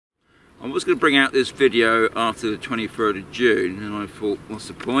I was going to bring out this video after the 23rd of June, and I thought, what's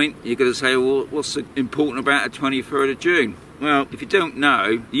the point? You're going to say, well, what's important about the 23rd of June? Well, if you don't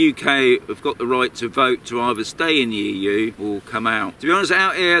know, the UK have got the right to vote to either stay in the EU or come out. To be honest,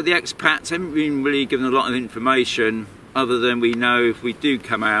 out here, the expats haven't been really given a lot of information, other than we know if we do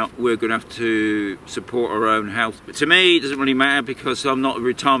come out, we're going to have to support our own health. But to me, it doesn't really matter because I'm not a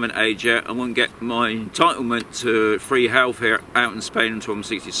retirement age yet. I won't get my entitlement to free health here out in Spain until I'm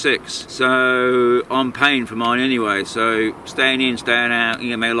 66. So I'm paying for mine anyway. So staying in, staying out,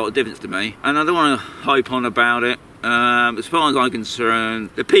 going to make a lot of difference to me. And I don't want to hype on about it. As far as I'm concerned,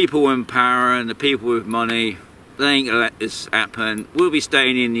 the people in power and the people with money, they ain't gonna let this happen. We'll be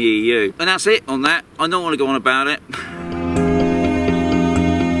staying in the EU. And that's it on that. I don't want to go on about it.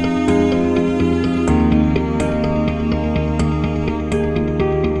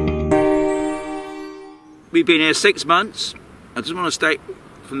 We've been here 6 months. I just want to state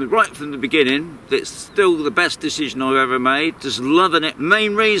right from the beginning that it's still the best decision I've ever made. Just loving it.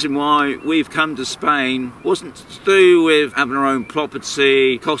 Main reason why we've come to Spain wasn't to do with having our own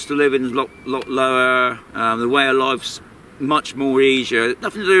property, cost of living is a lot lower, the way of life's much more easier.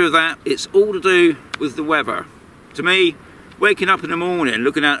 Nothing to do with that. It's all to do with the weather. To me, waking up in the morning,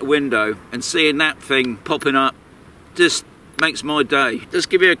 looking out the window and seeing that thing popping up just makes my day. Just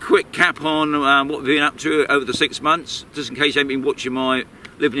give you a quick cap on what we've been up to over the 6 months, just in case you haven't been watching my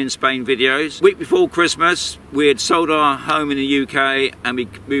living in Spain videos. Week before Christmas, we had sold our home in the UK and we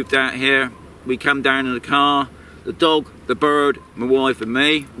moved out here. We come down in the car, the dog, the bird, my wife and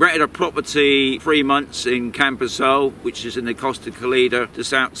me. Rented a property 3 months in Camposol, which is in the Costa Calida,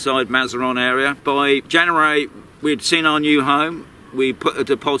 just outside Mazaron area. By January, we'd seen our new home. We put a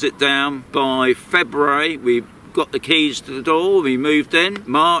deposit down. By February, we got the keys to the door, we moved in.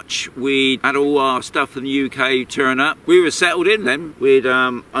 March, we had all our stuff from the UK turn up. We were settled in then. We'd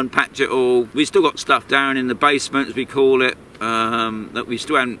unpacked it all. We still got stuff down in the basement, as we call it, that we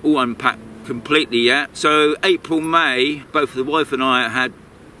still hadn't all unpacked completely yet. So April, May, both the wife and I had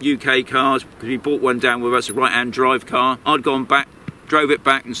UK cars because we bought one down with us, a right-hand drive car. I'd gone back, drove it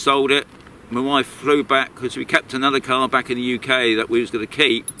back and sold it. My wife flew back because we kept another car back in the UK that we was going to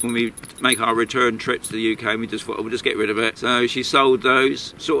keep when we make our return trips to the UK, and we just thought, oh, we'll just get rid of it. So she sold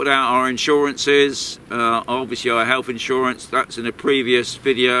those, sorted out our insurances, obviously our health insurance, that's in a previous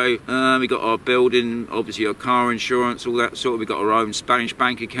video. We got our building, obviously our car insurance, all that sort. We got our own Spanish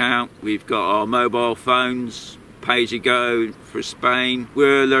bank account. We've got our mobile phones, pay as you go for Spain.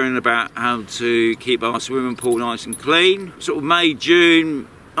 We're learning about how to keep our swimming pool nice and clean. Sort of May, June,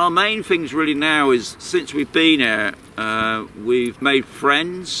 our main things really now is, since we've been here, we've made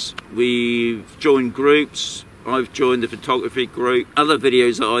friends, we've joined groups. I've joined the photography group. Other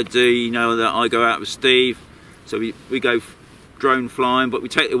videos that I do, you know, that I go out with Steve, so we go drone flying, but we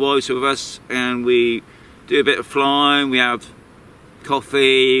take the wives with us and we do a bit of flying, we have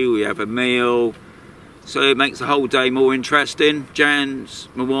coffee, we have a meal, so it makes the whole day more interesting. Jan's,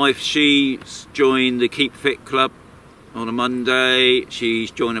 my wife, she's joined the Keep Fit Club on a Monday.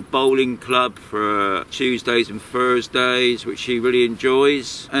 She's joined a bowling club for Tuesdays and Thursdays, which she really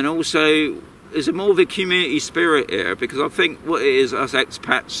enjoys. And also, there's more of a community spirit here, because I think what it is, us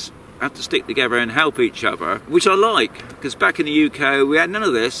expats have to stick together and help each other, which I like, because back in the UK we had none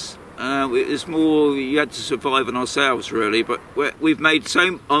of this. It's more, you had to survive on ourselves really, but we've made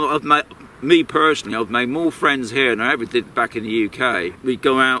me personally, I've made more friends here than I ever did back in the UK. We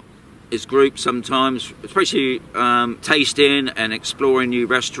go out as groups sometimes, especially tasting and exploring new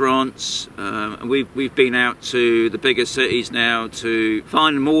restaurants. And we've been out to the bigger cities now to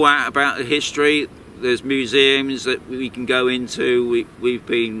find more out about the history. There's museums that we can go into. We've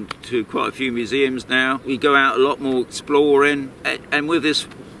been to quite a few museums now. We go out a lot more exploring, and with this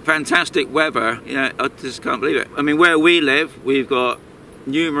fantastic weather, you know, I just can't believe it. I mean, where we live, we've got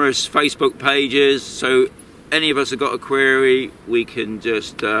numerous Facebook pages, so any of us have got a query, we can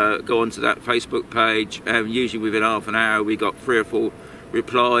just go onto that Facebook page, and usually within half an hour we got 3 or 4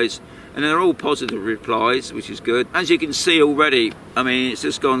 replies, and they're all positive replies, which is good. As you can see already, I mean, it's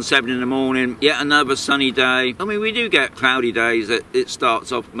just gone 7 in the morning, yet another sunny day. I mean, we do get cloudy days that it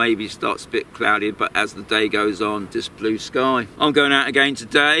starts off, maybe starts a bit cloudy, but as the day goes on, just blue sky. I'm going out again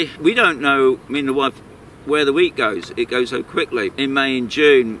today. We don't know, me and the wife, where the week goes. It goes so quickly. In May and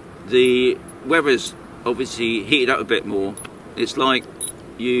June, the weather's obviously heated up a bit more. It's like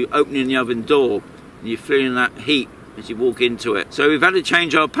you opening the oven door and you're feeling that heat as you walk into it. So we've had to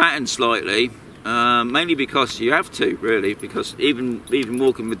change our pattern slightly. mainly because you have to, really, because even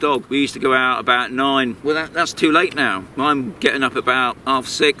walking the dog, we used to go out about 9. Well, that's too late now. I'm getting up about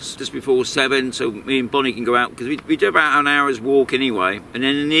 6:30, just before 7, so me and Bonnie can go out, because we do about an hour's walk anyway. And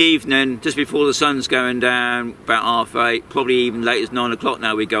then in the evening, just before the sun's going down, about 8:30, probably even late as 9 o'clock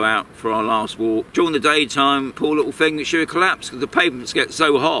now, we go out for our last walk. During the daytime, poor little thing, she would collapse because the pavements get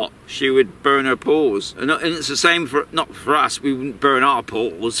so hot, she would burn her paws. And it's the same for, not for us, we wouldn't burn our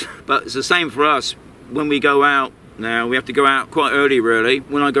paws, but it's the same for us when we go out. Now we have to go out quite early, really.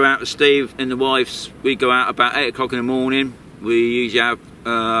 When I go out with Steve and the wife's, we go out about 8 o'clock in the morning. We usually have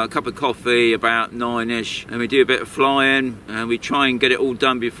a cup of coffee about 9ish, and we do a bit of flying, and we try and get it all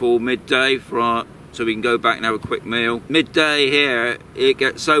done before midday so we can go back and have a quick meal. Midday here, it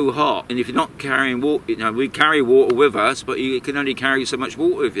gets so hot, and if you're not carrying water, you know, we carry water with us, but you can only carry so much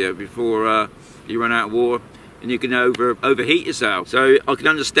water with you before you run out of water, and you can overheat yourself. So I can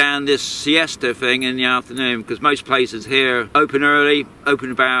understand this siesta thing in the afternoon, because most places here open early,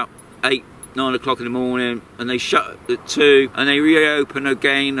 open about 8, 9 o'clock in the morning, and they shut at 2, and they reopen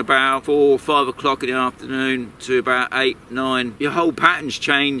again about 4 or 5 o'clock in the afternoon to about 8, 9. Your whole pattern's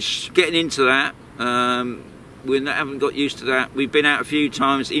changed. Getting into that, we haven't got used to that. We've been out a few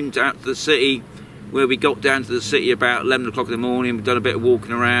times out to the city, where we got down to the city about 11 o'clock in the morning. We've done a bit of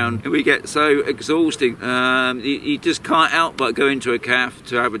walking around, and we get so exhausting. You just can't help but go into a cafe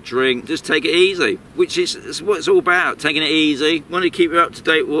to have a drink, just take it easy, which is what it's all about, taking it easy. Want to keep you up to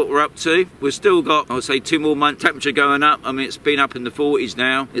date with what we're up to. We've still got, I'll say, 2 more months, temperature going up. I mean, it's been up in the 40s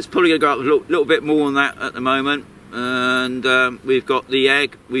now. It's probably going to go up a little bit more than that at the moment. And we've got the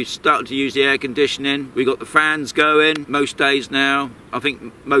egg, we've started to use the air conditioning, we've got the fans going most days now. I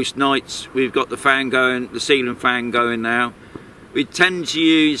think most nights we've got the fan going, the ceiling fan going now. We tend to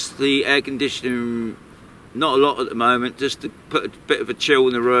use the air conditioning not a lot at the moment, just to put a bit of a chill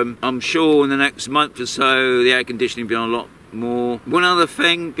in the room. I'm sure in the next month or so the air conditioning will be on a lot more. One other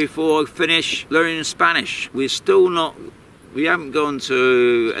thing before I finish, learning Spanish. We haven't gone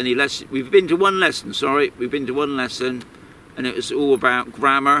to any lesson. We've been to one lesson, we've been to one lesson, and it was all about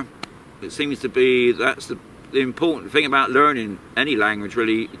grammar. It seems to be, that's the important thing about learning any language,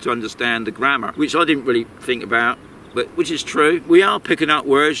 really, to understand the grammar, which I didn't really think about, but which is true. We are picking up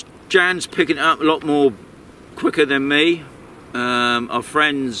words. Jan's picking it up a lot more quicker than me. Our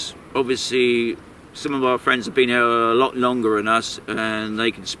friends, obviously, some of our friends have been here a lot longer than us, and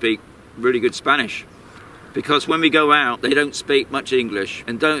they can speak really good Spanish. Because when we go out, they don't speak much English,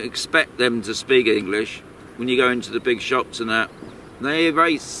 and don't expect them to speak English. When you go into the big shops and that,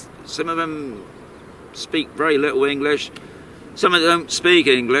 some of them speak very little English. Some of them don't speak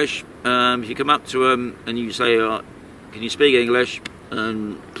English. If you come up to them and you say, "Can you speak English?"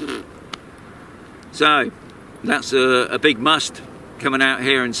 So that's a big must coming out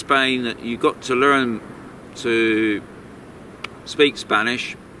here in Spain. That you've got to learn to speak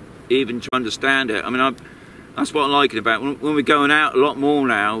Spanish, even to understand it. I mean, that's what I'm liking about when we're going out a lot more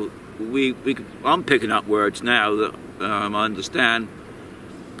now. I'm picking up words now that I understand.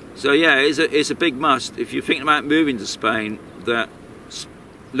 So yeah, it's a big must if you're thinking about moving to Spain. That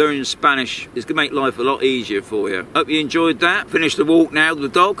learning Spanish is going to make life a lot easier for you. Hope you enjoyed that. Finish the walk now with the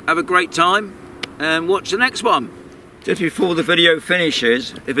dog. Have a great time, and watch the next one. Just before the video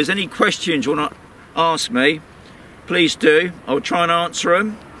finishes, if there's any questions you want to ask me, please do. I'll try and answer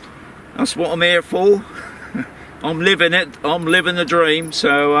them. That's what I'm here for. I'm living it. I'm living the dream.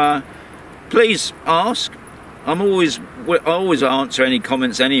 So please ask. I always answer any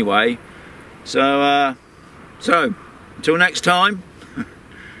comments anyway. So until next time.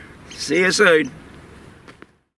 See you soon.